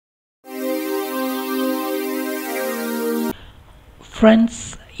Friends,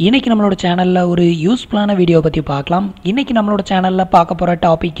 இன்னைக்கு நம்மளோட சேனல்ல ஒரு யூஸ்ஃபுல்லான வீடியோ பத்தி பார்க்கலாம். இன்னைக்கு நம்மளோட சேனல்ல பார்க்க போற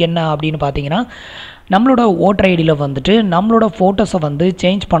டாபிக் என்ன அப்படினு பாத்தீங்கன்னா, நம்மளோட ஓட்டர் ஐடில வந்துட்டு நம்மளோட போட்டோஸை வந்து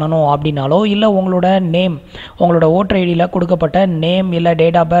சேஞ்ச் பண்ணனும் அப்படினாலோ இல்ல உங்களோட நேம் உங்களோட ஓட்டர் ஐடில கொடுக்கப்பட்ட நேம் இல்ல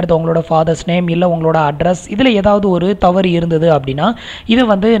டேட் ஆஃப் பர்த் உங்களோட ஃாதர்ஸ் நேம் இல்ல உங்களோட அட்ரஸ் இதுல ஏதாவது ஒரு தவறு இருந்தது அப்படினா இது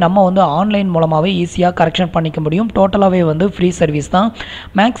வந்து நம்ம வந்து ஆன்லைன் மூலமாவே ஈஸியா கரெக்ஷன் பண்ணிக்க முடியும். டோட்டலாவே வந்து ஃப்ரீ சர்வீஸ் தான்.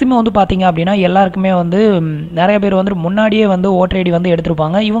 மேக்ஸिमम வந்து பாத்தீங்க அப்படினா எல்லாருக்குமே வந்து நிறைய பேர் வந்து முன்னாடியே வந்து ஓட்டர் ஐடி வந்து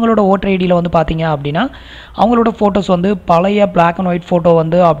எடுத்துப்பாங்க. இவங்களோட ஓட்டர் ஐடில வந்து பாத்தீங்க அப்படினா அவங்களோட போட்டோஸ் வந்து பழைய black and white போட்டோ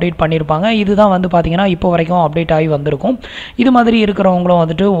வந்து அப்டேட் பண்ணிருப்பாங்க. இதுதான் வந்து பாத்தீங்கன்னா இப்போ வரைக்கும் அப்டேட் ஆகி வந்திருக்கும். இது மாதிரி இருக்கிறவங்களும்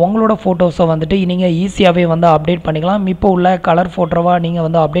வந்துட்டு உங்களோட போட்டோஸை வந்துட்டு நீங்க ஈஸியாவே வந்து அப்டேட் பண்ணிக்கலாம். இப்போ உள்ள கலர் போட்டோவா நீங்க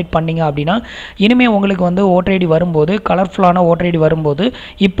வந்து அப்டேட் பண்ணீங்க அப்படினா இனிமே உங்களுக்கு வந்து ஓட்டர் ஐடி வரும்போது கலர்ஃபுல்லான ஓட்டர் ஐடி வரும்போது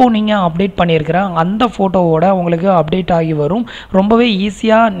இப்போ நீங்க அப்டேட் பண்ணியிருக்கிற அந்த போட்டோவோட உங்களுக்கு அப்டேட் ஆகி வரும். ரொம்பவே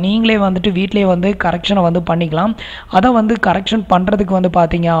ஈஸியா நீங்களே வந்துட்டு வீட்லயே வந்து கரெக்ஷனை வந்து பண்ணிக்கலாம். அதை வந்து கரெக்ஷன் பண்றதுக்கு வந்து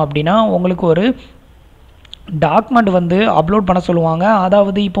பாத்தீங்க அப்படினா உங்களுக்கு ஒரு டாக்குமெண்ட் வந்து அப்லோட் பண்ண சொல்லுவாங்க.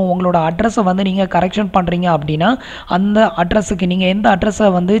 அதாவது இப்போ உங்களோட அட்ரஸை வந்து நீங்க கரெக்ஷன் பண்றீங்க அப்படினா அந்த அட்ரஸுக்கு நீங்க எந்த அட்ரஸை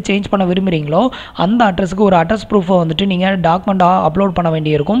வந்து சேஞ்ச் பண்ண விரும்புறீங்களோ அந்த அட்ரஸுக்கு ஒரு அட்ரஸ் ப்ரூஃபை வந்துட்டு நீங்க டாக்குமெண்டா அப்லோட் பண்ண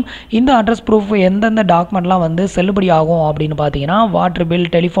வேண்டியிருக்கும். இந்த அட்ரஸ் ப்ரூஃப் எந்தெந்த டாக்குமெண்ட்லாம் வந்து செல்லுபடி ஆகும் அப்படின்னு பார்த்தீங்கன்னா வாட்டர் பில்,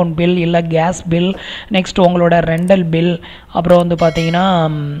 டெலிஃபோன் பில் இல்லை கேஸ் பில், நெக்ஸ்ட் உங்களோட ரெண்டல் பில், அப்புறம் வந்து பார்த்தீங்கன்னா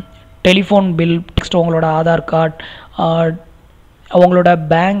டெலிஃபோன் பில், நெக்ஸ்ட் உங்களோட ஆதார் கார்டு, உங்களோட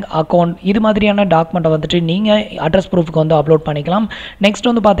பேங்க் அக்கௌண்ட் இது மாதிரியான டாக்குமெண்ட்டை வந்துட்டு நீங்கள் அட்ரஸ் ப்ரூஃபுக்கு வந்து அப்லோட் பண்ணிக்கலாம். நெக்ஸ்ட்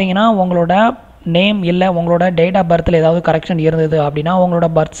வந்து பார்த்தீங்கன்னா உங்களோட நேம் இல்லை உங்களோட டேட் ஆஃப் பர்த்தில் ஏதாவது கரெக்ஷன் இருந்தது அப்படின்னா உங்களோட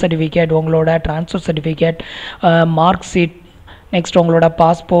பர்த் சர்டிஃபிகேட், உங்களோட transfer certificate, mark sheet, next உங்களோட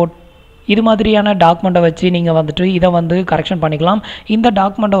பாஸ்போர்ட் இது மாதிரியான டாக்குமெண்ட்டை வச்சு நீங்கள் வந்துட்டு இதை வந்து கரெக்ஷன் பண்ணிக்கலாம். இந்த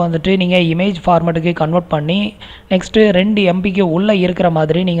டாக்குமெண்ட்டை வந்துட்டு நீங்கள் இமேஜ் ஃபார்மேட்டுக்கு கன்வெர்ட் பண்ணி நெக்ஸ்ட்டு 2 MBக்கு உள்ளே இருக்கிற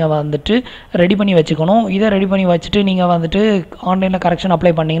மாதிரி நீங்கள் வந்துட்டு ரெடி பண்ணி வச்சுக்கணும். இதை ரெடி பண்ணி வச்சுட்டு நீங்கள் வந்துட்டு ஆன்லைனில் கரெக்ஷன்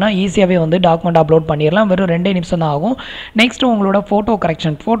அப்ளை பண்ணிங்கன்னா ஈஸியாகவே வந்து டாக்குமெண்ட் அப்லோட் பண்ணிடலாம். வெறும் 2 நிமிஷம் தான் ஆகும். நெக்ஸ்ட்டு உங்களோட ஃபோட்டோ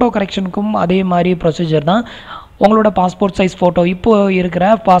கரெக்ஷனுக்கும் அதே மாதிரி ப்ரொசீஜர் தான். உங்களோட பாஸ்போர்ட் சைஸ் ஃபோட்டோ இப்போ இருக்கிற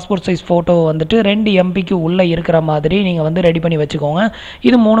பாஸ்போர்ட் சைஸ் ஃபோட்டோ வந்துட்டு 2 MBக்கு உள்ளே இருக்கிற மாதிரி நீங்கள் வந்து ரெடி பண்ணி வச்சுக்கோங்க.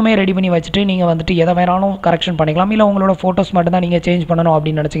 இது 3மே ரெடி பண்ணி வச்சுட்டு நீங்கள் வந்துட்டு எதை வேணாலும் கரெக்ஷன் பண்ணிக்கலாம். இல்லை உங்களோட ஃபோட்டோஸ் மட்டும் தான் நீங்கள் சேஞ்ச் பண்ணணும்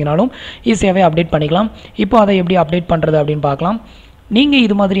அப்படின்னு நினச்சிங்கனாலும் ஈஸியாகவே அப்டேட் பண்ணிக்கலாம். இப்போ அதை எப்படி அப்டேட் பண்ணுறது அப்படின்னு பார்க்கலாம். நீங்கள்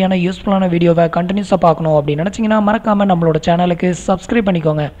இது மாதிரியான யூஸ்ஃபுல்லான வீடியோவை கண்டினியூஸாக பார்க்கணும் அப்படின்னு நினச்சிங்கன்னா மறக்காமல் நம்மளோட சேனலுக்கு சப்ஸ்கிரைப்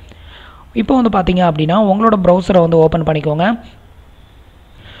பண்ணிக்கோங்க. இப்போ வந்து பார்த்தீங்க அப்படின்னா உங்களோட ப்ரௌசரை வந்து ஓப்பன் பண்ணிக்கோங்க.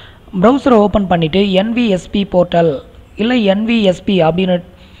 ப்ரௌசரை ஓப்பன் பண்ணிவிட்டு NVSP போர்ட்டல் இல்லை NVSP அப்படின்னு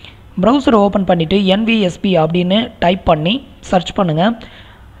ப்ரௌசரை ஓப்பன் பண்ணிவிட்டு NVSP அப்படின்னு டைப் பண்ணி சர்ச் பண்ணுங்கள்.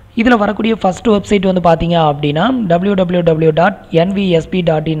 இதில் வரக்கூடிய ஃபஸ்ட்டு வெப்சைட் வந்து பார்த்தீங்க அப்படின்னா www.nvsp.in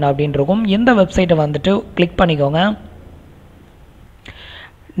அப்படின்னு இருக்கும். இந்த வெப்சைட்டை வந்துட்டு கிளிக் பண்ணிக்கோங்க.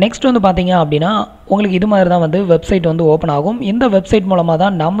 நெக்ஸ்ட் வந்து பார்த்தீங்க அப்படின்னா உங்களுக்கு இது மாதிரி தான் வந்து வெப்சைட் வந்து ஓப்பன் ஆகும். இந்த வெப்சைட் மூலமாக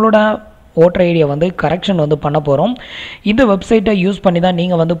தான் நம்மளோட ஓட்டர் ஐடியை வந்து கரெக்ஷன் வந்து பண்ண போகிறோம். இந்த வெப்சைட்டை யூஸ் பண்ணி தான்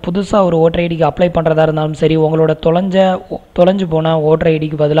நீங்கள் வந்து புதுசாக ஒரு ஓட்டர் ஐடிக்கு அப்ளை பண்ணுறதா இருந்தாலும் சரி, உங்களோட தொலைஞ்சு போன ஓட்டர்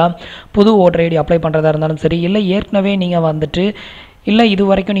ஐடிக்கு பதிலாக புது ஓட்டர் ஐடி அப்ளை பண்ணுறதா இருந்தாலும் சரி, இல்லை ஏற்கனவே நீங்கள் வந்துட்டு இல்லை இது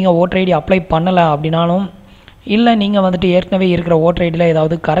வரைக்கும் நீங்கள் ஓட்டர் ஐடி அப்ளை பண்ணலை அப்படின்னாலும், இல்லை நீங்கள் வந்துட்டு ஏற்கனவே இருக்கிற ஓட்டர் ஐடியில்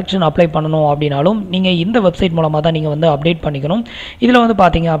ஏதாவது கரெக்ஷன் அப்ளை பண்ணணும் அப்படின்னாலும் நீங்கள் இந்த வெப்சைட் மூலமாக தான் நீங்கள் வந்து அப்டேட் பண்ணிக்கணும். இதில் வந்து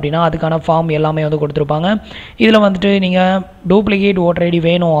பார்த்தீங்க அப்படின்னா அதுக்கான ஃபார்ம் எல்லாமே வந்து கொடுத்துருப்பாங்க. இதில் வந்துட்டு நீங்கள் டூப்ளிகேட் ஓட்டர் ஐடி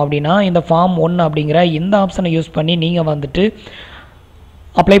வேணும் அப்படின்னா இந்த ஃபார்ம் 1 அப்படிங்கிற இந்த ஆப்ஷனை யூஸ் பண்ணி நீங்கள் வந்துட்டு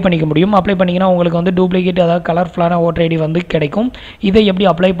அப்ளை பண்ணிக்க முடியும். அப்ளை பண்ணிங்கன்னா உங்களுக்கு வந்து டூப்ளிகேட் அதாவது கலர்ஃபுல்லான ஓட்டர் ஐடி வந்து கிடைக்கும். இதை எப்படி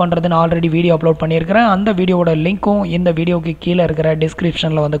அப்ளை பண்ணுறதுன்னு ஆல்ரெடி வீடியோ அப்லோட் பண்ணியிருக்கிறேன். அந்த வீடியோவோட லிங்க்கும் இந்த வீடியோக்கு கீழே இருக்கிற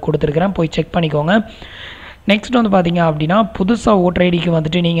டிஸ்கிரிப்ஷனில் வந்து கொடுத்துருக்கிறேன், போய் செக் பண்ணிக்கோங்க. நெக்ஸ்ட் வந்து பார்த்தீங்க அப்படின்னா புதுசாக ஓட்டர் ஐடிக்கு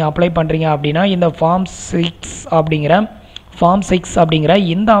வந்துட்டு நீங்கள் அப்ளை பண்ணுறீங்க அப்படின்னா இந்த ஃபார்ம் 6 அப்படிங்கிற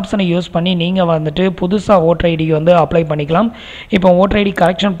இந்த ஆப்ஷனை யூஸ் பண்ணி நீங்கள் வந்துட்டு புதுசாக ஓட்டர் ஐடிக்கு வந்து அப்ளை பண்ணிக்கலாம். இப்போ ஓட்டர் ஐடி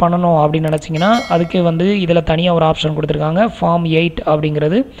கரெக்ஷன் பண்ணணும் அப்படின்னு நினச்சிங்கன்னா அதுக்கு வந்து இதில் தனியாக ஒரு ஆப்ஷன் கொடுத்துருக்காங்க. ஃபார்ம் 8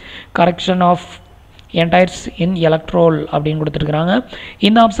 அப்படிங்கிறது கரெக்ஷன் ஆஃப் என்டையர்ஸ் இன் எலக்ட்ரோல் அப்படின்னு கொடுத்துருக்குறாங்க.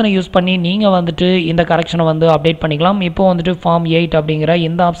 இந்த ஆப்ஷனை யூஸ் பண்ணி நீங்கள் வந்துட்டு இந்த கரெக்ஷனை வந்து அப்டேட் பண்ணிக்கலாம். இப்போ வந்துட்டு ஃபார்ம் 8 அப்படிங்கிற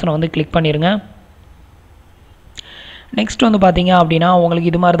இந்த ஆப்ஷனை வந்து கிளிக் பண்ணிடுங்க. நெக்ஸ்ட் வந்து பார்த்தீங்க அப்படின்னா உங்களுக்கு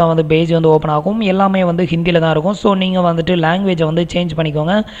இது மாதிரி தான் வந்து பேஜ் வந்து ஓப்பன் ஆகும். எல்லாமே வந்து ஹிந்தியில் தான் இருக்கும். ஸோ நீங்கள் வந்துட்டு லாங்குவேஜை வந்து சேஞ்ச்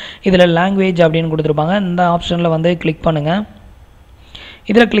பண்ணிக்கோங்க. இதில் லாங்குவேஜ் அப்படின்னு கொடுத்துருப்பாங்க. இந்த ஆப்ஷனில் வந்து கிளிக் பண்ணுங்கள்.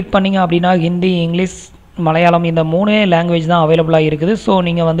 இதில் கிளிக் பண்ணிங்க அப்படின்னா ஹிந்தி, இங்கிலீஷ், மலையாளம் இந்த 3 லாங்குவேஜ் தான் அவைலபிளாக இருக்குது. ஸோ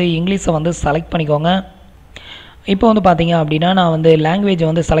நீங்கள் வந்து இங்கிலீஷை வந்து செலக்ட் பண்ணிக்கோங்க. இப்போ வந்து பார்த்தீங்க அப்படின்னா நான் வந்து லாங்குவேஜை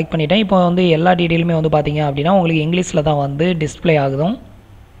வந்து செலக்ட் பண்ணிட்டேன். இப்போ வந்து எல்லா டீட்டெயிலுமே வந்து பார்த்தீங்க அப்படின்னா உங்களுக்கு இங்கிலீஷில் தான் வந்து டிஸ்பிளே ஆகுதும்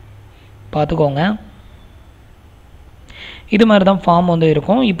பார்த்துக்கோங்க. இது மாதிரி தான் ஃபார்ம் வந்து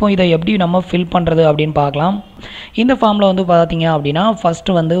இருக்கும். இப்போ இதை எப்படி நம்ம ஃபில் பண்ணுறது அப்படின்னு பார்க்கலாம். இந்த ஃபார்மில் வந்து பார்த்தீங்க அப்படின்னா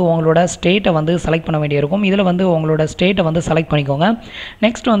ஃபஸ்ட்டு வந்து உங்களோட ஸ்டேட்டை வந்து செலக்ட் பண்ண வேண்டியிருக்கும். இதில் வந்து உங்களோட ஸ்டேட்டை வந்து செலக்ட் பண்ணிக்கோங்க.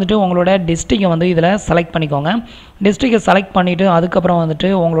 நெக்ஸ்ட் வந்துட்டு உங்களோட டிஸ்ட்ரிக்டை வந்து இதில் செலக்ட் பண்ணிக்கோங்க. டிஸ்ட்ரிக்டை செலக்ட் பண்ணிவிட்டு அதுக்கப்புறம் வந்துட்டு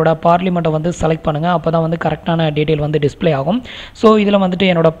உங்களோட பார்லிமெண்ட்டை வந்து செலக்ட் பண்ணுங்கள். அப்போ தான் வந்து கரெக்டான டீட்டெயில் வந்து டிஸ்பிளே ஆகும். ஸோ இதில் வந்துட்டு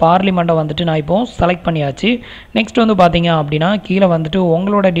என்னோடய பார்லிமெண்ட்டை வந்துட்டு நான் இப்போது செலக்ட் பண்ணியாச்சு. நெக்ஸ்ட் வந்து பார்த்தீங்க அப்படின்னா கீழே வந்துட்டு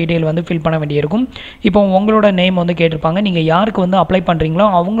உங்களோட டீட்டெயில் வந்து ஃபில் பண்ண வேண்டியிருக்கும். இப்போ உங்களோட நேம் வந்து கேட்டிருப்பாங்க. நீங்கள் யாருக்கு வந்து அப்ளை பண்ணுறீங்களோ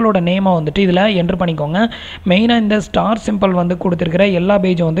அவங்களோட நேமை வந்துட்டு இதில் என்ட்ரு பண்ணிக்கோங்க. மெயினாக இந்த ஸ்டார் சிம்பிள் வந்து கொடுத்துருக்கிற எல்லா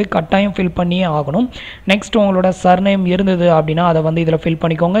பேஜும் வந்து கட்டாயம் ஃபில் பண்ணியே ஆகணும். நெக்ஸ்ட் உங்களோட சர்நேம் இருந்தது அப்படின்னா அதை வந்து இதில் ஃபில்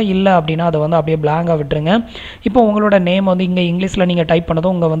பண்ணிக்கோங்க. இல்லை அப்படின்னா அதை வந்து அப்படியே பிளாங்காக விட்டுருங்க. இப்போ உங்களோட நேம் வந்து இங்கே இங்கிலீஷில் நீங்கள் டைப்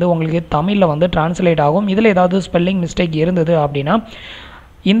பண்ணதும் உங்கள் வந்து உங்களுக்கு தமிழில் வந்து டிரான்ஸ்லேட் ஆகும். இதில் ஏதாவது ஸ்பெல்லிங் மிஸ்டேக் இருந்தது அப்படின்னா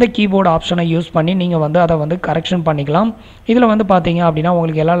இந்த கீபோர்டு ஆப்ஷனை யூஸ் பண்ணி நீங்கள் வந்து அதை வந்து கரெக்ஷன் பண்ணிக்கலாம். இதில் வந்து பார்த்தீங்க அப்படின்னா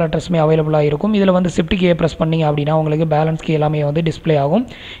உங்களுக்கு எல்லா லெட்டர்ஸுமே அவைலபிளாக இருக்கும். இதில் வந்து ஷிஃப்ட் கீயை ப்ரெஸ் பண்ணிங்க அப்படின்னா உங்களுக்கு பேலன்ஸ் கீ எல்லாமே வந்து டிஸ்பிளே ஆகும்.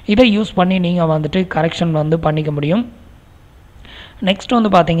 இதை யூஸ் பண்ணி நீங்கள் வந்துட்டு கரெக்ஷன் வந்து பண்ணிக்க முடியும். நெக்ஸ்ட்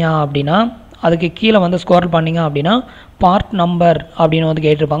வந்து பார்த்தீங்க அப்படின்னா அதுக்கு கீழே வந்து ஸ்க்ரோல் பண்ணிங்க அப்படின்னா பார்ட் நம்பர் அப்படின்னு வந்து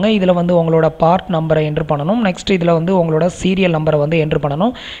கேட்டிருப்பாங்க. இதில் வந்து உங்களோட பார்ட் நம்பரை என்ட்ரு பண்ணணும். நெக்ஸ்ட் இதில் வந்து உங்களோட சீரியல் நம்பரை வந்து என்ட்ரு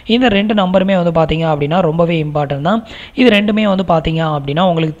பண்ணணும். இந்த 2 நம்பருமே வந்து பார்த்தீங்க அப்படின்னா ரொம்பவே இம்பார்ட்டன்ட் தான். இது ரெண்டுமே வந்து பார்த்தீங்க அப்படின்னா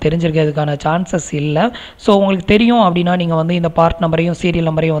உங்களுக்கு தெரிஞ்சிருக்கிறதுக்கான சான்சஸ் இல்லை. ஸோ உங்களுக்கு தெரியும் அப்படின்னா நீங்கள் வந்து இந்த பார்ட் நம்பரையும் சீரியல்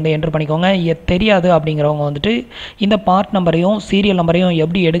நம்பரையும் வந்து என்ட்ரு பண்ணிக்கோங்க. தெரியாது அப்படிங்கிறவங்க வந்துட்டு இந்த பார்ட் நம்பரையும் சீரியல் நம்பரையும்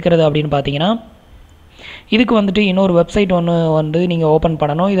எப்படி எடுக்கிறது அப்படின்னு பார்த்தீங்கன்னா இதுக்கு வந்துட்டு இன்னொரு வெப்சைட் ஒன்று வந்து நீங்கள் ஓப்பன்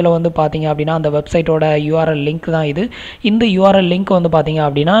பண்ணணும். இதில் வந்து பார்த்தீங்க அப்படின்னா அந்த வெப்சைட்டோட யூஆர்எல் லிங்க் தான் இது. இந்த யூஆர்எல் லிங்க் வந்து பார்த்தீங்க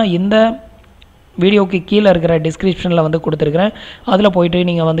அப்படின்னா இந்த வீடியோக்கு கீழே இருக்கிற டிஸ்கிரிப்ஷனில் வந்து கொடுத்துருக்குறேன். அதில் போய்ட்டு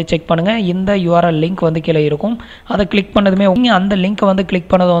நீங்கள் வந்து செக் பண்ணுங்கள். இந்த யூஆர்எல் லிங்க் வந்து கீழே இருக்கும். அதை கிளிக் பண்ணதுமே நீங்கள் அந்த லிங்க்கை வந்து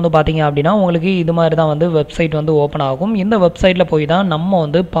கிளிக் பண்ணதை வந்து பார்த்தீங்க அப்படின்னா உங்களுக்கு இது மாதிரி தான் வந்து வெப்சைட் வந்து ஓப்பன் ஆகும். இந்த வெப்சைட்டில் போய் தான் நம்ம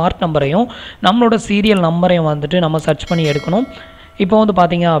வந்து பார்ட் நம்பரையும் நம்மளோட சீரியல் நம்பரையும் வந்துட்டு நம்ம சர்ச் பண்ணி எடுக்கணும். இப்போ வந்து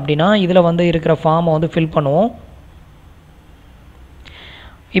பார்த்தீங்க அப்படின்னா இதில் வந்து இருக்கிற ஃபார்மை வந்து ஃபில் பண்ணுவோம்.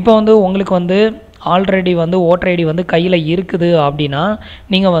 இப்போ வந்து உங்களுக்கு வந்து ஆல்ரெடி வந்து ஓட்டர் ஐடி வந்து கையில் இருக்குது அப்படின்னா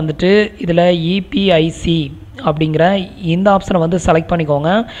நீங்கள் வந்துட்டு இதில் இபிஐசி அப்படிங்கிற இந்த ஆப்ஷனை வந்து செலக்ட் பண்ணிக்கோங்க.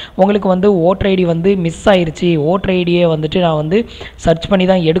 உங்களுக்கு வந்து ஓட்டர் ஐடி வந்து மிஸ் ஆயிடுச்சு, ஓட்டர் ஐடியை வந்துட்டு நான் வந்து சர்ச் பண்ணி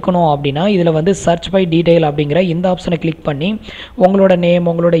தான் எடுக்கணும் அப்படின்னா இதில் வந்து சர்ச் பை டீட்டெயில் அப்படிங்கிற இந்த ஆப்ஷனை கிளிக் பண்ணி உங்களோட நேம்,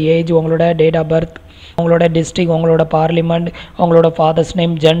 உங்களோட ஏஜ், உங்களோட டேட் ஆஃப் பர்த், உங்களோட டிஸ்ட்ரிக்ட், உங்களோட பார்லிமெண்ட், உங்களோட ஃபாதர்ஸ்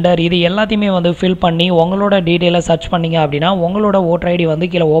நேம், ஜெண்டர், இது எல்லாத்தையுமே வந்து ஃபில் பண்ணி உங்களோட டீட்டெயிலை சர்ச் பண்ணிங்க அப்படின்னா உங்களோட ஓட்டர் ஐடி வந்து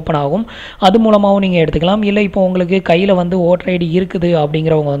கீழே ஓப்பன் ஆகும். அது மூலமாகவும் நீங்கள் எடுத்துக்கலாம். இல்லை இப்போ உங்களுக்கு கையில் வந்து ஓட்டர் ஐடி இருக்குது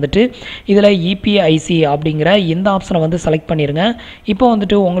அப்படிங்கிறவங்க வந்துட்டு இதில் இபிஐசி அப்படிங்கிற இந்த ஆப்ஷனை வந்து செலக்ட் பண்ணிடுங்க. இப்போ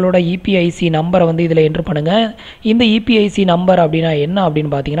வந்துட்டு உங்களோட இபிஐசி நம்பரை வந்து இதில் என்ட்ரு பண்ணுங்கள். இந்த இபிஐசி நம்பர் அப்படின்னா என்ன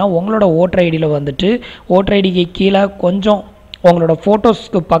அப்படின்னு பார்த்தீங்கன்னா உங்களோட ஓட்டர் ஐடியில் வந்துட்டு ஓட்டர் ஐடிக்கு கீழே கொஞ்சம் உங்களோட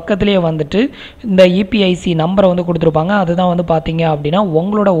ஃபோட்டோஸ்க்கு பக்கத்துலேயே வந்துட்டு இந்த இபிஐசி நம்பரை வந்து கொடுத்துருப்பாங்க. அதுதான் வந்து பார்த்தீங்க அப்படின்னா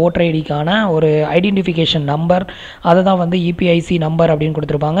உங்களோட ஓட்டர் ஐடிக்கான ஒரு ஐடென்டிஃபிகேஷன் நம்பர். அதை தான் வந்து இபிஐசி நம்பர் அப்படின்னு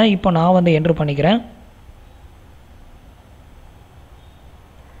கொடுத்துருப்பாங்க. இப்போ நான் வந்து என்ட்ரு பண்ணிக்கிறேன்.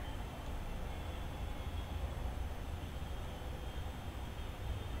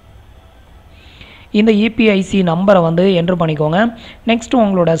 இந்த இபிஐசி நம்பரை வந்து என்ட்ரு பண்ணிக்கோங்க. நெக்ஸ்ட்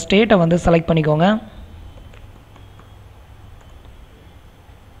உங்களோட ஸ்டேட்டை வந்து செலக்ட் பண்ணிக்கோங்க.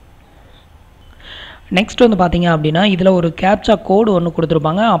 நெக்ஸ்ட் வந்து பார்த்தீங்க அப்படின்னா இதில் ஒரு கேப்சா கோடு ஒன்று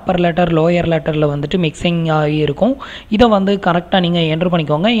கொடுத்துருப்பாங்க. அப்பர் லெட்டர் லோயர் லெட்டரில் வந்துட்டு மிக்சிங் ஆகி இருக்கும். இதை வந்து கரெக்டாக நீங்கள் என்ட்ரு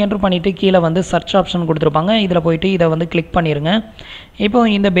பண்ணிக்கோங்க. என்ட்ரு பண்ணிவிட்டு கீழே வந்து சர்ச் ஆப்ஷன் கொடுத்துருப்பாங்க. இதில் போய்ட்டு இதை வந்து கிளிக் பண்ணிடுங்க. இப்போ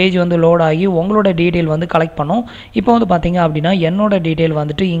இந்த பேஜ் வந்து லோட் ஆகி உங்களோட டீட்டெயில் வந்து கலெக்ட் பண்ணும். இப்போ வந்து பார்த்தீங்க அப்படின்னா என்னோட டீட்டெயில்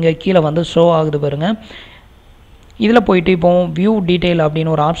வந்துட்டு இங்கே கீழே வந்து ஷோ ஆகுது பாருங்கள். இதில் போய்ட்டு இப்போ வியூ டீட்டெயில்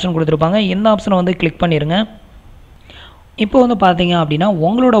அப்படின்னு ஒரு ஆப்ஷன் கொடுத்துருப்பாங்க. இந்த ஆப்ஷனை வந்து கிளிக் பண்ணிடுங்க. இப்போ வந்து பார்த்தீங்க அப்படின்னா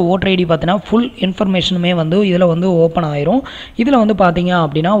உங்களோட ஓட்டர் ஐடி பார்த்தீங்கன்னா ஃபுல் இன்ஃபர்மேஷனுமே வந்து இதில் வந்து ஓப்பன் ஆயிரும். இதில் வந்து பார்த்தீங்க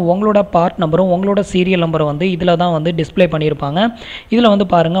அப்படின்னா உங்களோட பார்ட் நம்பரும் உங்களோட சீரியல் நம்பரும் வந்து இதில் தான் வந்து டிஸ்பிளே பண்ணியிருப்பாங்க. இதில் வந்து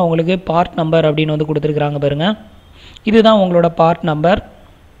பாருங்கள் உங்களுக்கு பார்ட் நம்பர் அப்படின்னு வந்து கொடுத்துருக்குறாங்க பாருங்கள். இதுதான் உங்களோட பார்ட் நம்பர்.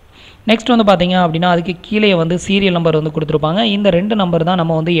 நெக்ஸ்ட் வந்து பார்த்தீங்க அப்படின்னா அதுக்கு கீழே வந்து சீரியல் நம்பர் வந்து கொடுத்துருப்பாங்க. இந்த 2 நம்பர் தான்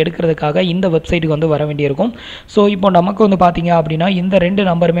நம்ம வந்து எடுக்கிறதுக்காக இந்த வெப்சைட்டுக்கு வந்து வர வேண்டியிருக்கும். ஸோ இப்போ நமக்கு வந்து பார்த்தீங்க அப்படின்னா இந்த 2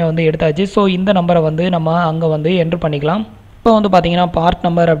 நம்பருமே வந்து எடுத்தாச்சு. ஸோ இந்த நம்பரை வந்து நம்ம அங்கே வந்து என்ட்ரு பண்ணிக்கலாம். இப்போ வந்து பார்த்தீங்கன்னா பார்ட்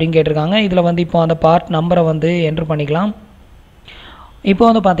நம்பர் அப்படின்னு கேட்டிருக்காங்க. இதில் வந்து இப்போ அந்த பார்ட் நம்பரை வந்து என்ட்ரு பண்ணிக்கலாம். இப்போ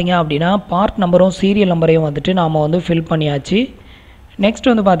வந்து பார்த்தீங்க அப்படின்னா பார்ட் நம்பரும் சீரியல் நம்பரையும் வந்துட்டு நாம் வந்து ஃபில் பண்ணியாச்சு.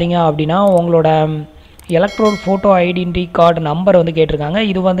 நெக்ஸ்ட் வந்து பார்த்தீங்க அப்படின்னா உங்களோட electoral photo identity card number வந்து கேட்டிருக்காங்க.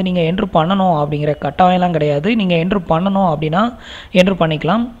 இது வந்து நீங்கள் என்ட்ரு பண்ணணும் அப்படிங்கிற கட்டாயம்லாம் கிடையாது. நீங்கள் என்ட்ரு பண்ணணும் அப்படின்னா என்ட்ரு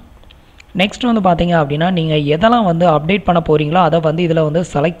பண்ணிக்கலாம். நெக்ஸ்ட் வந்து பார்த்தீங்க அப்படின்னா நீங்கள் எதெல்லாம் வந்து அப்டேட் பண்ண போகிறீங்களோ அதை வந்து இதில் வந்து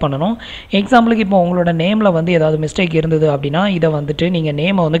செலக்ட் பண்ணணும். எக்ஸாம்பிளுக்கு இப்போ உங்களோட நேமில் வந்து ஏதாவது மிஸ்டேக் இருந்தது அப்படின்னா இதை வந்துட்டு நீங்கள்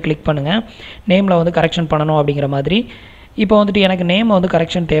நேமை வந்து கிளிக் பண்ணுங்கள். நேமில் வந்து கரெக்ஷன் பண்ணணும் அப்படிங்கிற மாதிரி. இப்போ வந்துட்டு எனக்கு நேம் வந்து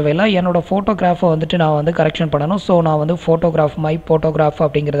கரெக்ஷன் தேவையில்லை, என்னோடய ஃபோட்டோகிராஃபை வந்துட்டு நான் வந்து கரெக்ஷன் பண்ணணும். ஸோ நான் வந்து ஃபோட்டோகிராஃப் மை ஃபோட்டோகிராஃப்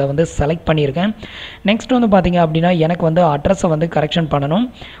அப்படிங்கிறத வந்து செலக்ட் பண்ணியிருக்கேன். நெக்ஸ்ட் வந்து பார்த்திங்க அப்படின்னா எனக்கு வந்து அட்ரஸை வந்து கரெக்ஷன் பண்ணணும்.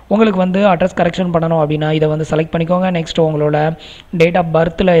 உங்களுக்கு வந்து அட்ரஸ் கரெக்ஷன் பண்ணணும் அப்படின்னா இதை வந்து செலக்ட் பண்ணிக்கோங்க. நெக்ஸ்ட் உங்களோட டேட் ஆஃப்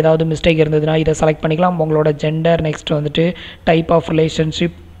பர்த்தில் ஏதாவது மிஸ்டேக் இருந்ததுன்னா இதை செலக்ட் பண்ணிக்கலாம். உங்களோட ஜெண்டர், நெக்ஸ்ட் வந்துட்டு type of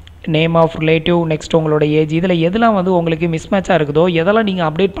relationship, name of relative, next உங்களோட ஏஜ், இதில் எதெல்லாம் வந்து உங்களுக்கு மிஸ்மேட்சாக இருக்குதோ, எதெல்லாம் நீங்கள்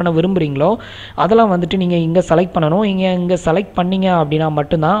அப்டேட் பண்ண விரும்புகிறீங்களோ அதெல்லாம் வந்துட்டு நீங்கள் இங்கே செலக்ட் பண்ணணும். இங்கே செலக்ட் பண்ணிங்க அப்படின்னா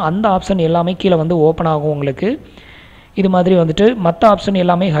மட்டும்தான் அந்த ஆப்ஷன் எல்லாமே கீழே வந்து ஓப்பன் ஆகும் உங்களுக்கு. இது மாதிரி வந்துட்டு மற்ற ஆப்ஷன்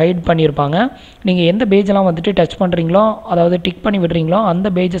எல்லாமே ஹைட் பண்ணியிருப்பாங்க. நீங்கள் எந்த பேஜெலாம் வந்துட்டு டச் பண்ணுறீங்களோ, அதாவது டிக் பண்ணி விடுறீங்களோ அந்த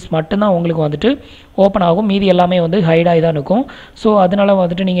பேஜஸ் மட்டும்தான் உங்களுக்கு வந்துட்டு ஓப்பன் ஆகும். மீதி எல்லாமே வந்து ஹைடாகி தான் இருக்கும். ஸோ அதனால்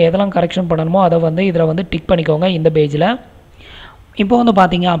வந்துட்டு நீங்கள் எதெல்லாம் கரெக்ஷன் பண்ணணுமோ அதை வந்து இதில் வந்து டிக் பண்ணிக்கோங்க இந்த பேஜில். இப்போ வந்து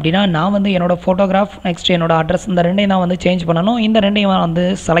பார்த்தீங்க அப்படின்னா நான் வந்து என்னோடய ஃபோட்டோகிராஃப், நெக்ஸ்ட் என்னோடய அட்ரஸ், இந்த ரெண்டையும் நான் வந்து சேஞ்ச் பண்ணணும். இந்த ரெண்டையும் வந்து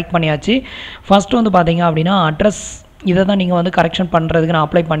செலக்ட் பண்ணியாச்சு. ஃபஸ்ட்டு வந்து பார்த்தீங்க அப்படின்னா அட்ரஸ், இதை தான் நீங்கள் வந்து கரெக்ஷன் பண்ணுறதுக்கு நான்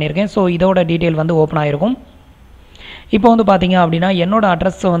அப்ளை பண்ணியிருக்கேன். ஸோ இதோட டீட்டெயில் வந்து ஓப்பன் ஆகிருக்கும். இப்போ வந்து பார்த்தீங்க அப்படின்னா என்னோட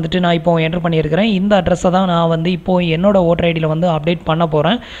அட்ரஸை வந்துட்டு நான் இப்போ என்டர் பண்ணியிருக்கிறேன். இந்த அட்ரஸை தான் நான் வந்து இப்போது என்னோட ஓட்டர் ஐடியில் வந்து அப்டேட் பண்ண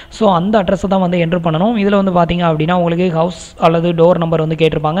போகிறேன். ஸோ அந்த அட்ரஸை தான் வந்து என்டர் பண்ணணும். இதில் வந்து பார்த்தீங்க அப்படின்னா உங்களுக்கு ஹவுஸ் அல்லது டோர் நம்பர் வந்து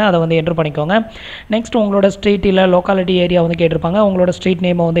கேட்டிருப்பாங்க, அதை வந்து என்டர் பண்ணிக்கோங்க. நெக்ஸ்ட் உங்களோட ஸ்ட்ரீட் இல்லை லோக்காலிட்டி ஏரியா வந்து கேட்டிருப்பாங்க, உங்களோட ஸ்ட்ரீட்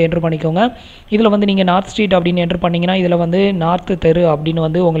நேமை வந்து என்டர் பண்ணிக்கோங்க. இதில் வந்து நீங்கள் நார்த் ஸ்ட்ரீட் அப்படின்னு என்டர் பண்ணிங்கன்னா இதில் வந்து நார்த்து தெரு அப்படின்னு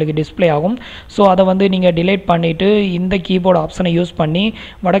வந்து உங்களுக்கு டிஸ்பிளே ஆகும். ஸோ அதை வந்து நீங்கள் டிலேட் பண்ணிவிட்டு இந்த கீபோர்டு ஆப்ஷனை யூஸ் பண்ணி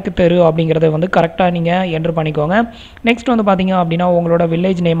வடக்கு தெரு அப்படிங்கிறத வந்து கரெக்டாக நீங்கள் என்டர் பண்ணிக்கோங்க. நெக்ஸ்ட் வந்து பார்த்தீங்க அப்படின்னா உங்களோட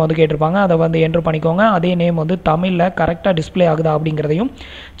வில்லேஜ் நேம் வந்து கேட்டிருப்பாங்க, அதை வந்து என்டர் பண்ணிக்கோங்க. அதே நேம் வந்து தமிழில் கரெக்டாக டிஸ்பிளே ஆகுதா அப்படிங்கிறதையும்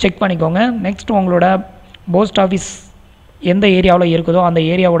செக் பண்ணிக்கோங்க. நெக்ஸ்ட் உங்களோட போஸ்ட் ஆஃபீஸ் எந்த ஏரியாவில் இருக்குதோ அந்த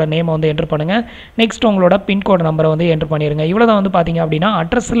ஏரியாவோட நேமை வந்து என்டர் பண்ணுங்கள். நெக்ஸ்ட் உங்களோட பின்கோடு நம்பரை வந்து என்டர் பண்ணிடுங்க. இவ்வளோ தான் வந்து பார்த்தீங்க அப்படின்னா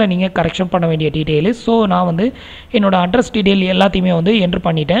அட்ரஸில் நீங்கள் கரெக்ஷன் பண்ண வேண்டிய டீட்டெயிலு. ஸோ நான் வந்து என்னோடய அட்ரஸ் டீட்டெயில் எல்லாத்தையுமே வந்து என்டர்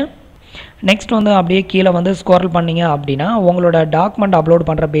பண்ணிட்டேன். நெக்ஸ்ட் வந்து அப்படியே கீழே வந்து ஸ்க்ரோல் பண்ணிங்க அப்படின்னா உங்களோட டாக்குமெண்ட் அப்லோட்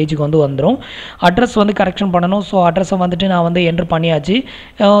பண்ணுற பேஜுக்கு வந்து வந்துடும். அட்ரஸ் வந்து கரெக்ஷன் பண்ணணும். ஸோ அட்ரஸை வந்துட்டு நான் வந்து என்டர் பண்ணியாச்சு.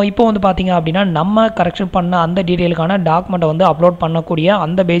 இப்போ வந்து பார்த்தீங்க அப்படின்னா நம்ம கரெக்ஷன் பண்ண அந்த டீட்டெயிலுக்கான டாக்குமெண்ட்டை வந்து அப்லோட் பண்ணக்கூடிய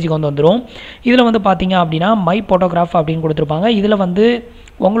அந்த பேஜுக்கு வந்து வந்துடும். இதில் வந்து பார்த்தீங்க அப்படின்னா மை ஃபோட்டோகிராஃப் அப்படின்னு கொடுத்துருப்பாங்க. இதில் வந்து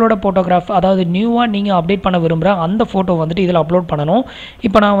உங்களோட ஃபோட்டோகிராஃப், அதாவது நியூவாக நீங்கள் அப்டேட் பண்ண விரும்புகிற அந்த ஃபோட்டோ வந்துட்டு இதில் அப்லோட் பண்ணணும்.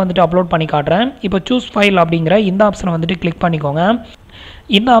 இப்போ நான் வந்துட்டு அப்லோட் பண்ணி காட்டுறேன். இப்போ சூஸ் ஃபைல் அப்படிங்கிற இந்த ஆப்ஷனை வந்துட்டு கிளிக் பண்ணிக்கோங்க.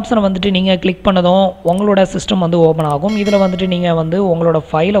 இந்த ஆப்ஷனை வந்துட்டு நீங்கள் கிளிக் பண்ணதும் உங்களோட சிஸ்டம் வந்து ஓப்பன் ஆகும். இதில் வந்துட்டு நீங்கள் வந்து உங்களோட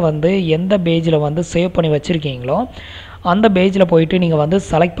ஃபைலை வந்து எந்த பேஜில் வந்து சேவ் பண்ணி வச்சுருக்கீங்களோ அந்த பேஜில் போயிட்டு நீங்கள் வந்து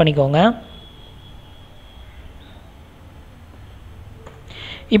செலக்ட் பண்ணிக்கோங்க.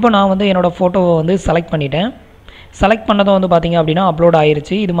 இப்போ நான் வந்து என்னோடய ஃபோட்டோவை வந்து செலக்ட் பண்ணிட்டேன். செலக்ட் பண்ணதும் வந்து பார்த்திங்க அப்படின்னா அப்லோட்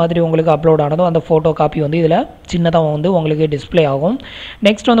ஆயிருச்சு. இது மாதிரி உங்களுக்கு அப்லோட் ஆனதும் அந்த ஃபோட்டோ காப்பி வந்து இதில் சின்னதாக வந்து உங்களுக்கு டிஸ்பிளே ஆகும்.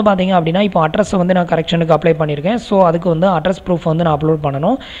 நெக்ஸ்ட் வந்து பார்த்திங்க அப்படின்னா இப்போ அட்ரஸை வந்து நான் கரெக்ஷனுக்கு அப்ளை பண்ணியிருக்கேன். ஸோ அதுக்கு வந்து அட்ரஸ் ப்ரூஃப் வந்து நான் அப்லோட்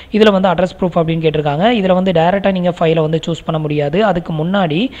பண்ணணும். இதில் வந்து அட்ரஸ் ப்ரூஃப் அப்படின்னு கேட்டிருக்காங்க. இதில் வந்து டேரெக்டாக நீங்கள் ஃபைலை வந்து சூஸ் பண்ண முடியாது. அதுக்கு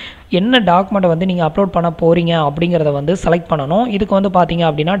முன்னாடி என்ன டாக்குமெண்ட்டை வந்து நீங்கள் அப்லோட் பண்ண போகிறீங்க அப்படிங்கிறத வந்து செலக்ட் பண்ணணும். இதுக்கு வந்து பார்த்திங்க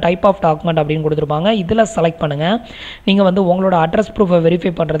அப்படின்னா டைப் ஆஃப் டாக்குமெண்ட் அப்படின்னு கொடுத்துருப்பாங்க. இதில் செலக்ட் பண்ணுங்கள். நீங்கள் வந்து உங்களோட அட்ரஸ் ப்ரூஃபை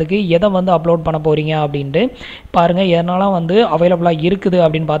வெரிஃபை பண்ணுறதுக்கு எதை வந்து அப்லோட் பண்ண போகிறீங்க அப்படின்ட்டு பாருங்கள். எதனாலாம் வந்து அவைலபிளாக இருக்குது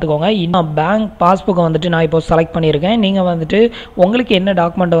அப்படின்னு பார்த்துக்கோங்க. இன்னும் பேங்க் பாஸ்புக்கை வந்துட்டு நான் இப்போ செலக்ட் பண்ணியிருக்கேன். நீங்கள் வந்துட்டு உங்களுக்கு என்ன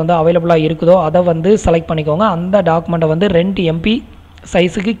டாக்குமெண்ட் வந்து அவைலபிளாக இருக்குதோ அதை வந்து செலக்ட் பண்ணிக்கோங்க. அந்த டாக்குமெண்ட்டை வந்து 2 MB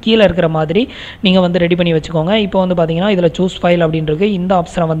சைஸுக்கு கீழே இருக்கிற மாதிரி நீங்கள் வந்து ரெடி பண்ணி வச்சுக்கோங்க. இப்போ வந்து பார்த்தீங்கன்னா இதில் சூஸ் ஃபைல் அப்படின்றது இந்த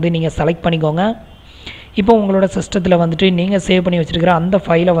ஆப்ஷனை வந்து நீங்கள் செலக்ட் பண்ணிக்கோங்க. இப்போ உங்களோட சிஸ்டத்தில் வந்துட்டு நீங்கள் சேவ் பண்ணி வச்சுருக்கிற அந்த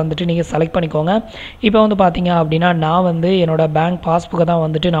ஃபைலை வந்துட்டு நீங்கள் செலக்ட் பண்ணிக்கோங்க. இப்போ வந்து பார்த்தீங்க அப்படின்னா நான் வந்து என்னோடய பேங்க் பாஸ்புக்கை தான்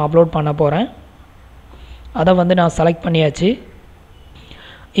வந்துட்டு நான் அப்லோட் பண்ண போகிறேன். அதை வந்து நான் செலக்ட் பண்ணியாச்சு.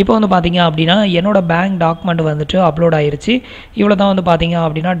 இப்போ வந்து பார்த்தீங்க அப்படின்னா என்னோடய பேங்க் டாக்குமெண்ட் வந்துட்டு அப்லோட் ஆயிருச்சு. இவ்வளோ தான் வந்து பார்த்தீங்க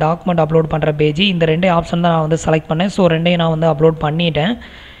அப்படின்னா டாக்குமெண்ட் அப்லோட் பண்ணுற பேஜ். இந்த 2 ஆப்ஷன் தான் நான் வந்து செலக்ட் பண்ணேன். ஸோ 2 நான் வந்து அப்லோட் பண்ணிட்டேன்.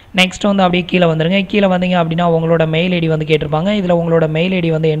 நெக்ஸ்ட் வந்து அப்படியே கீழே வந்துடுங்க. கீழே வந்தீங்க அப்படின்னா உங்களோட மெயில் ஐடி வந்து கேட்டிருப்பாங்க. இதில் உங்களோட மெயில் ஐடி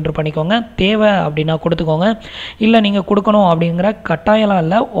வந்து என்ட்ரு பண்ணிக்கோங்க. தேவை அப்படின்னா கொடுத்துக்கோங்க. இல்லை நீங்கள் கொடுக்கணும் அப்படிங்கிற கட்டாயம்லாம்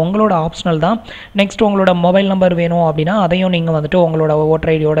இல்லை, உங்களோட ஆப்ஷனல் தான். நெக்ஸ்ட் உங்களோட மொபைல் நம்பர் வேணும் அப்படின்னா அதையும் நீங்கள் வந்துட்டு உங்களோட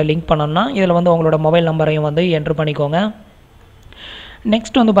ஓட்டர் ஐடியோட லிங்க் பண்ணணும்னா இதில் வந்து உங்களோட மொபைல் நம்பரையும் வந்து என்ட்ரு பண்ணிக்கோங்க.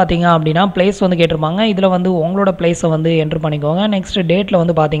 நெக்ஸ்ட் வந்து பார்த்தீங்க அப்படின்னா பிளேஸ் வந்து கேட்டிருப்பாங்க. இதில் வந்து உங்களோட பிளேஸை வந்து என்ட்ரு பண்ணிக்கோங்க. நெக்ஸ்ட் டேட்டில்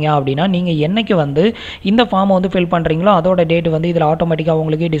வந்து பார்த்தீங்க அப்படின்னா நீங்கள் என்னைக்கு வந்து இந்த ஃபார்மை வந்து ஃபில் பண்ணுறீங்களோ அதோட டேட் வந்து இதில் ஆட்டோமேட்டிக்காக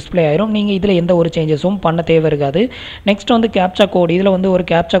உங்களுக்கு டிஸ்பிளே ஆயிரும். நீங்கள் இதில் எந்த ஒரு சேஞ்சஸும் பண்ண தேவை இருக்காது. நெக்ஸ்ட் வந்து கேப்சா கோட். இதில் வந்து ஒரு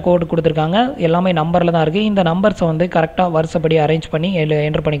கேப்சா கோட் கொடுத்துருக்காங்க. எல்லாமே நம்பரில் தான் இருக்குது. இந்த நம்பர்ஸை வந்து கரெக்டாக வருஷப்படி அரேஞ்ச் பண்ணி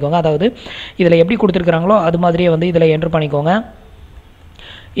என்ட்ரு பண்ணிக்கோங்க. அதாவது இதில் எப்படி கொடுத்துருக்குறாங்களோ அது மாதிரியே வந்து இதில் என்ட்ரு பண்ணிக்கோங்க.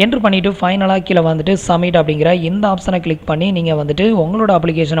 என்ட்ரு பண்ணிவிட்டு ஃபைனலாக கீழே வந்துட்டு சப்மிட் அப்படிங்கிற இந்த ஆப்ஷனை கிளிக் பண்ணி நீங்கள் வந்துட்டு உங்களோட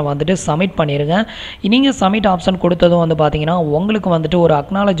அப்ளிகேஷனை வந்துட்டு சப்மிட் பண்ணிடுங்க. நீங்கள் சப்மிட் ஆப்ஷன் கொடுத்ததும் வந்து பார்த்தீங்கன்னா உங்களுக்கு வந்துட்டு ஒரு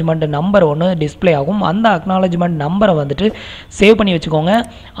அக்னாலஜ்மெண்ட் நம்பர் ஒன்று டிஸ்பிளே ஆகும். அந்த அக்னாலஜ்மெண்ட் நம்பரை வந்துட்டு சேவ் பண்ணி வச்சுக்கோங்க.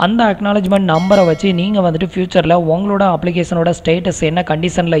 அந்த அக்னாலஜ்மெண்ட் நம்பரை வச்சு நீங்கள் வந்துட்டு ஃப்யூச்சரில் உங்களோட அப்ளிகேஷனோட ஸ்டேட்டஸ் என்ன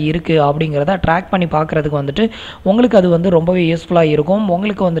கண்டிஷனில் இருக்குது அப்படிங்கிறத ட்ராக் பண்ணி பார்க்குறதுக்கு வந்துட்டு உங்களுக்கு அது வந்து ரொம்பவே யூஸ்ஃபுல்லாக இருக்கும்.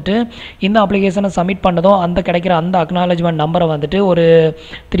 உங்களுக்கு வந்துட்டு இந்த அப்ளிகேஷனை சப்மிட் பண்ணதும் அந்த கிடைக்கிற அந்த அக்னாலஜ்மெண்ட் நம்பரை வந்துட்டு ஒரு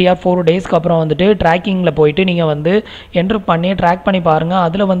 3 or 4 டேஸ்க்கு அப்புறம் வந்துட்டு ட்ராக்கிங்கில் போயிட்டு நீங்கள் வந்து என்ட்ரு பண்ணி ட்ராக் பண்ணி பாருங்கள்.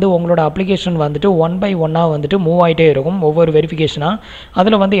 அதில் வந்து உங்களோட அப்ளிகேஷன் வந்துட்டு 1 by 1 வந்துட்டு மூவ் ஆகிட்டே இருக்கும் ஒவ்வொரு வெரிஃபிகேஷனாக.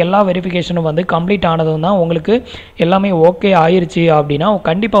 அதில் வந்து எல்லா வெரிஃபிகேஷனும் வந்து கம்ப்ளீட் ஆனதும் தான் உங்களுக்கு எல்லாமே ஓகே ஆயிடுச்சு அப்படின்னா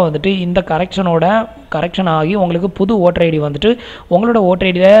கண்டிப்பாக வந்துட்டு இந்த கரெக்ஷன் ஆகி உங்களுக்கு புது ஓட்டர் ஐடி வந்துட்டு உங்களோட ஓட்டர்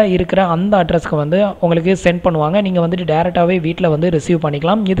ஐடியில் இருக்கிற அந்த அட்ரஸ்க்கு வந்து உங்களுக்கு சென்ட் பண்ணுவாங்க. நீங்கள் வந்துட்டு டேரெக்டாகவே வீட்டில் வந்து ரிசீவ்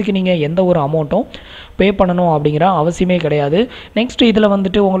பண்ணிக்கலாம். இதுக்கு நீங்கள் எந்த ஒரு அமௌண்ட்டும் பே பண்ணணும் அப்படிங்கிற அவசியமே கிடையாது. நெக்ஸ்ட் இதில்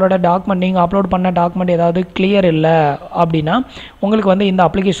வந்துட்டு உங்களோட டாக்குமெண்ட் நீங்கள் அப்லோட் பண்ண டாக்குமெண்ட் ஏதாவது கிளியர் இல்லை அப்படின்னா உங்களுக்கு வந்து இந்த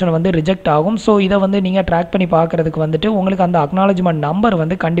அப்ளிகேஷன் வந்து ரிஜெக்ட் ஆகும். ஸோ இதை வந்து நீங்கள் ட்ராக் பண்ணி பார்க்குறதுக்கு வந்துட்டு உங்களுக்கு அந்த அக்னாலஜ்மெண்ட் நம்பர்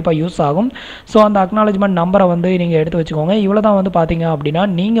வந்து கண்டிப்பாக யூஸ் ஆகும். ஸோ அந்த அக்னாலஜ்மெண்ட் நம்பரை வந்து நீங்கள் எடுத்து வச்சுக்கோங்க. இவ்வளோ தான் வந்து பார்த்தீங்க அப்படின்னா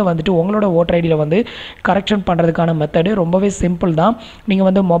நீங்கள் வந்துட்டு உங்களோட ஓட்டர் ஐடியில் வந்து கரெக்ஷன் பண்ணுறதுக்கான மெத்தடு ரொம்பவே சிம்பிள் தான். நீங்கள்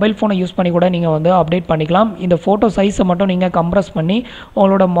வந்து மொபைல் ஃபோனை யூஸ் பண்ணி கூட நீங்கள் வந்து அப்டேட் பண்ணிக்கலாம். இந்த ஃபோட்டோ சைஸை மட்டும் நீங்கள் கம்ப்ரஸ் பண்ணி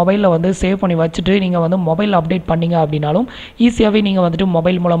உங்களோட மொபைலில் வந்து சேவ் பண்ணி வச்சுட்டு நீங்கள் வந்து மொபைல் அப்டேட் பண்ணிங்க அப்படின்னாலும் ஈஸியாகவே நீங்கள் வந்துட்டு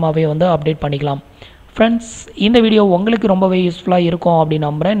மொபைல் மூலமாகவே வந்து அப்டேட் பண்ணிக்கலாம். ஃப்ரெண்ட்ஸ், இந்த வீடியோ உங்களுக்கு ரொம்பவே யூஸ்ஃபுல்லாக இருக்கும் அப்படின்னு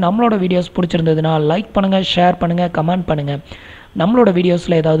நம்புகிறேன். நம்மளோட வீடியோஸ் பிடிச்சிருந்ததுன்னா லைக் பண்ணுங்கள், ஷேர் பண்ணுங்கள், கமெண்ட் பண்ணுங்கள். நம்மளோட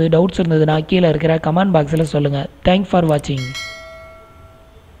வீடியோஸில் ஏதாவது டவுட்ஸ் இருந்ததுன்னா கீழே இருக்கிற கமெண்ட் பாக்ஸில் சொல்லுங்கள். தேங்க்ஸ் ஃபார் வாட்சிங்.